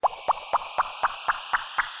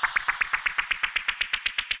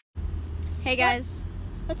Hey guys.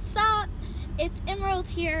 What's up? It's Emerald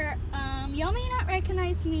here. Y'all may not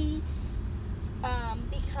recognize me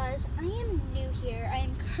because I am new here. I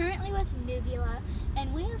am currently with Nubula,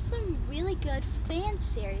 and we have some really good fan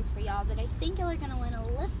series for y'all that I think y'all are going to want to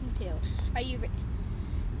listen to. Are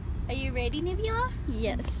you ready, Nubula?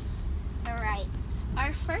 Yes. Alright.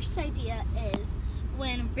 Our first idea is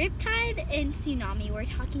when Riptide and Tsunami were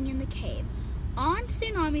talking in the cave. On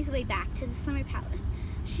Tsunami's way back to the Summer Palace,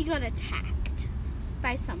 she got attacked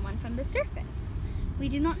by someone from the surface. We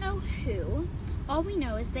do not know who. All we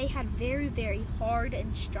know is they had very, very hard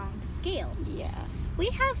and strong scales. Yeah.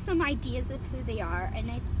 We have some ideas of who they are, and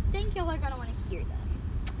I think y'all are going to want to hear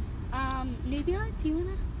them. Nubula, do you want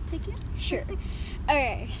to take it? Sure.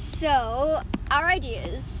 Okay, so our idea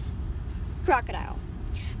is Crocodile.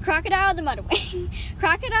 Crocodile the Mudwing.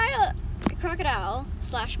 Crocodile /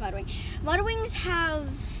 Mudwing. Mudwings have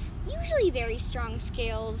usually very strong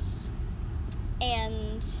scales,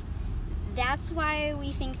 and that's why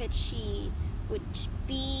we think that she would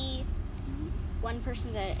be one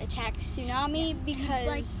person that attacks Tsunami, because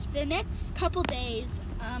like the next couple days,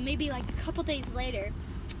 maybe like a couple days later,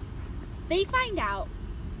 they find out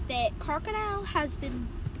that Crocodile has been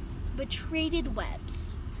betrayed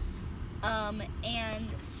webs. And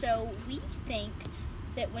so we think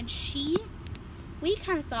that we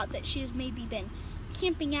kind of thought that she was maybe been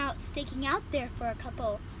camping out, staking out there for a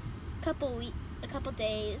couple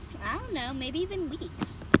days. I don't know, maybe even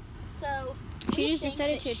weeks. So she just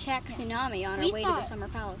decided to attack Tsunami on her way to the Summer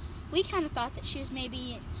Palace. We kind of thought that she was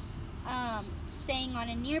maybe staying on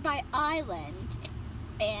a nearby island,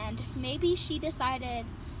 and maybe she decided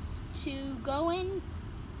to go and,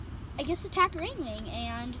 I guess, attack Rainwing,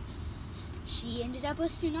 and she ended up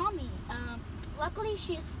with Tsunami. Luckily,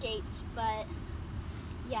 she escaped, but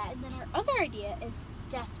yeah. And then our other idea is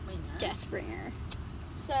Deathbringer. Deathbringer.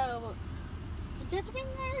 So,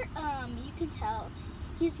 Deathbringer, you can tell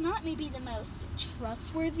he's not maybe the most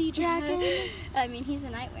trustworthy dragon. I mean, he's a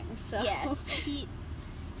Nightwing, so yes.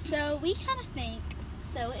 So we kind of think.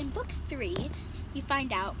 So in book 3, you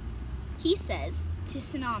find out he says to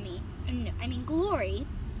Tsunami, Glory.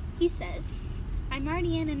 He says, "I'm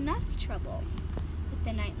already in enough trouble with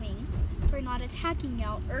the Nightwings for not attacking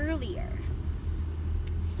y'all earlier."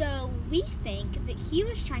 So we think that he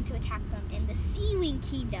was trying to attack them in the Seawing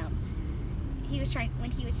Kingdom.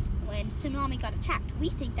 When Tsunami got attacked. We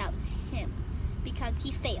think that was him because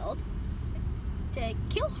he failed to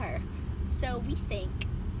kill her. So we think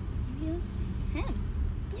it was him.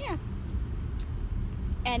 Yeah.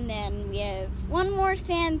 And then we have one more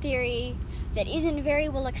fan theory that isn't very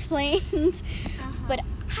well explained. But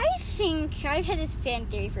I think I've had this fan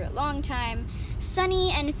theory for a long time.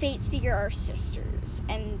 Sunny and Fate Speaker are sisters.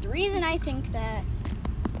 And the reason I think that,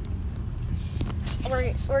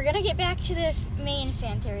 we're going to get back to the main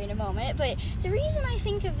fan theory in a moment, but the reason I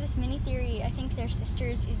think of this mini theory, I think they're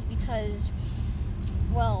sisters, is because,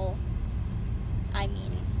 well,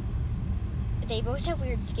 they both have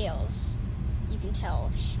weird scales, you can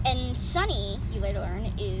tell. And Sunny, you later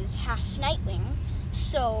learn, is half Nightwing,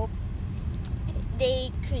 so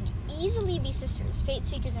they could easily be sisters. Fate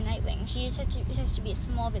Speaker's a Nightwing. She just has to be a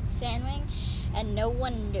small bit Sandwing, and no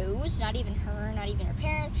one knows, not even her, not even her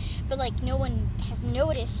parent, but no one has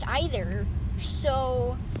noticed either.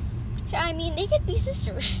 So, they could be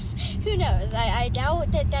sisters. Who knows? I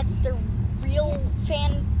doubt that that's the real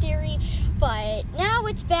fan theory, but now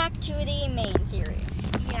it's back to the main theory.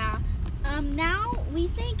 Yeah. Now we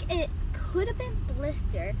think it could have been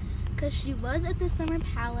Blister, because she was at the Summer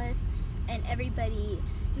Palace, and everybody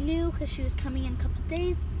knew because she was coming in a couple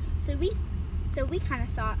days. So we kind of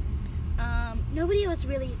thought nobody was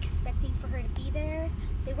really expecting for her to be there.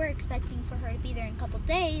 They were expecting for her to be there in a couple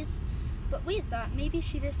days, but we thought maybe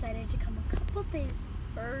she decided to come a couple days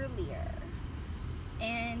earlier,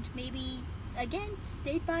 and maybe again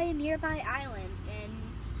stayed by a nearby island,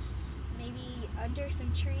 and maybe under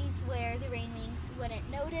some trees where the Rainwings wouldn't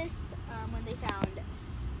notice when they found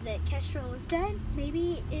that Kestrel was dead.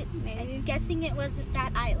 Maybe I'm guessing it wasn't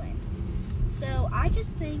that island. So I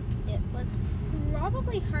just think it was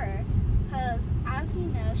probably her, because as you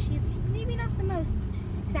know, she's maybe not the most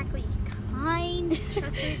exactly kind,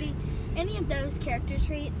 trustworthy, any of those character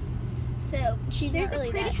traits. So there's a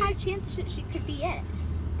pretty high chance that she could be it.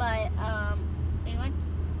 But anyway.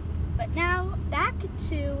 But now back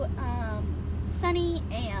to Sunny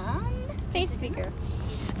and Fate Speaker.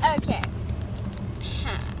 Okay.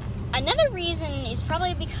 Another reason is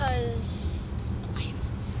probably because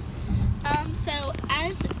so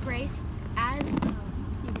as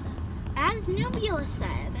Nubula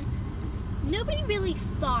said, nobody really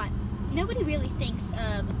thinks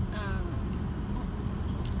of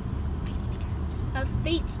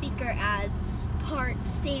Fate Speaker as part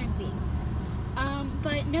Standwing.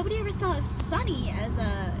 But nobody ever thought of Sunny as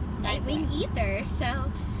a Nightwing either.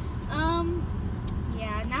 So,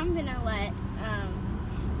 yeah, now I'm gonna let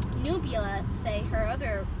Nubula say her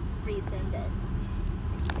other reason that.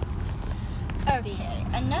 Okay,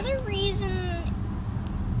 another reason,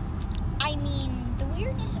 I mean, the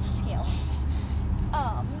weirdness of scales.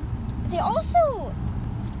 They also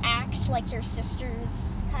act like they're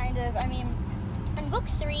sisters, kind of. I mean, in book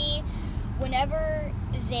 3, whenever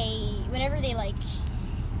they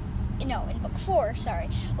in book 4,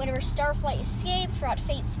 whenever Starflight escaped, brought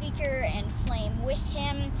Fate Speaker and Flame with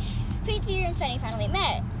him, Fate Speaker and Sunny finally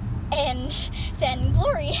met. And then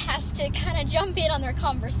Glory has to kind of jump in on their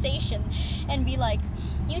conversation and be like,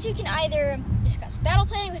 you two can either discuss battle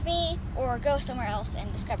planning with me or go somewhere else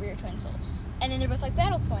and discover your twin souls. And then they're both like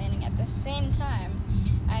battle planning at the same time.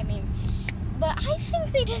 I mean, but I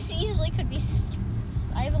think they just easily could be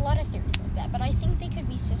sisters. I have a lot of theories like that, but I think they could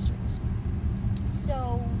be sisters.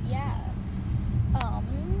 So, yeah.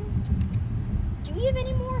 Do we have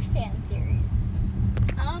any more fan theories?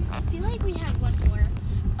 I feel like we had one more.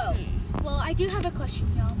 Oh, well, I do have a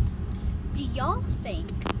question, y'all. Do y'all think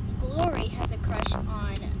Glory has a crush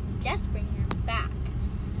on Deathbringer back?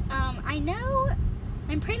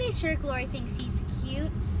 I'm pretty sure Glory thinks he's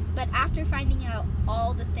cute, but after finding out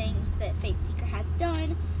all the things that Fate Seeker has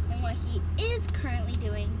done and what he is currently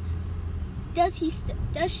doing, does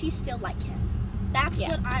she still like him? That's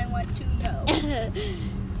what I want to know.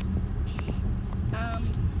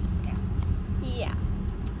 Yeah.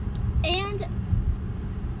 And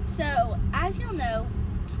so, as y'all know,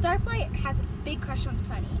 Starflight has a big crush on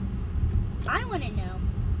Sunny. I want to know,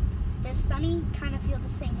 does Sunny kind of feel the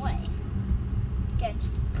same way? Again,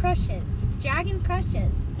 just crushes. Dragon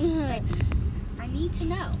crushes. Like, I need to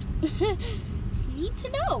know. Just need to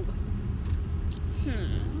know.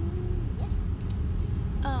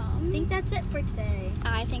 I I think that's it for today.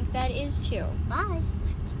 think that is too. Bye.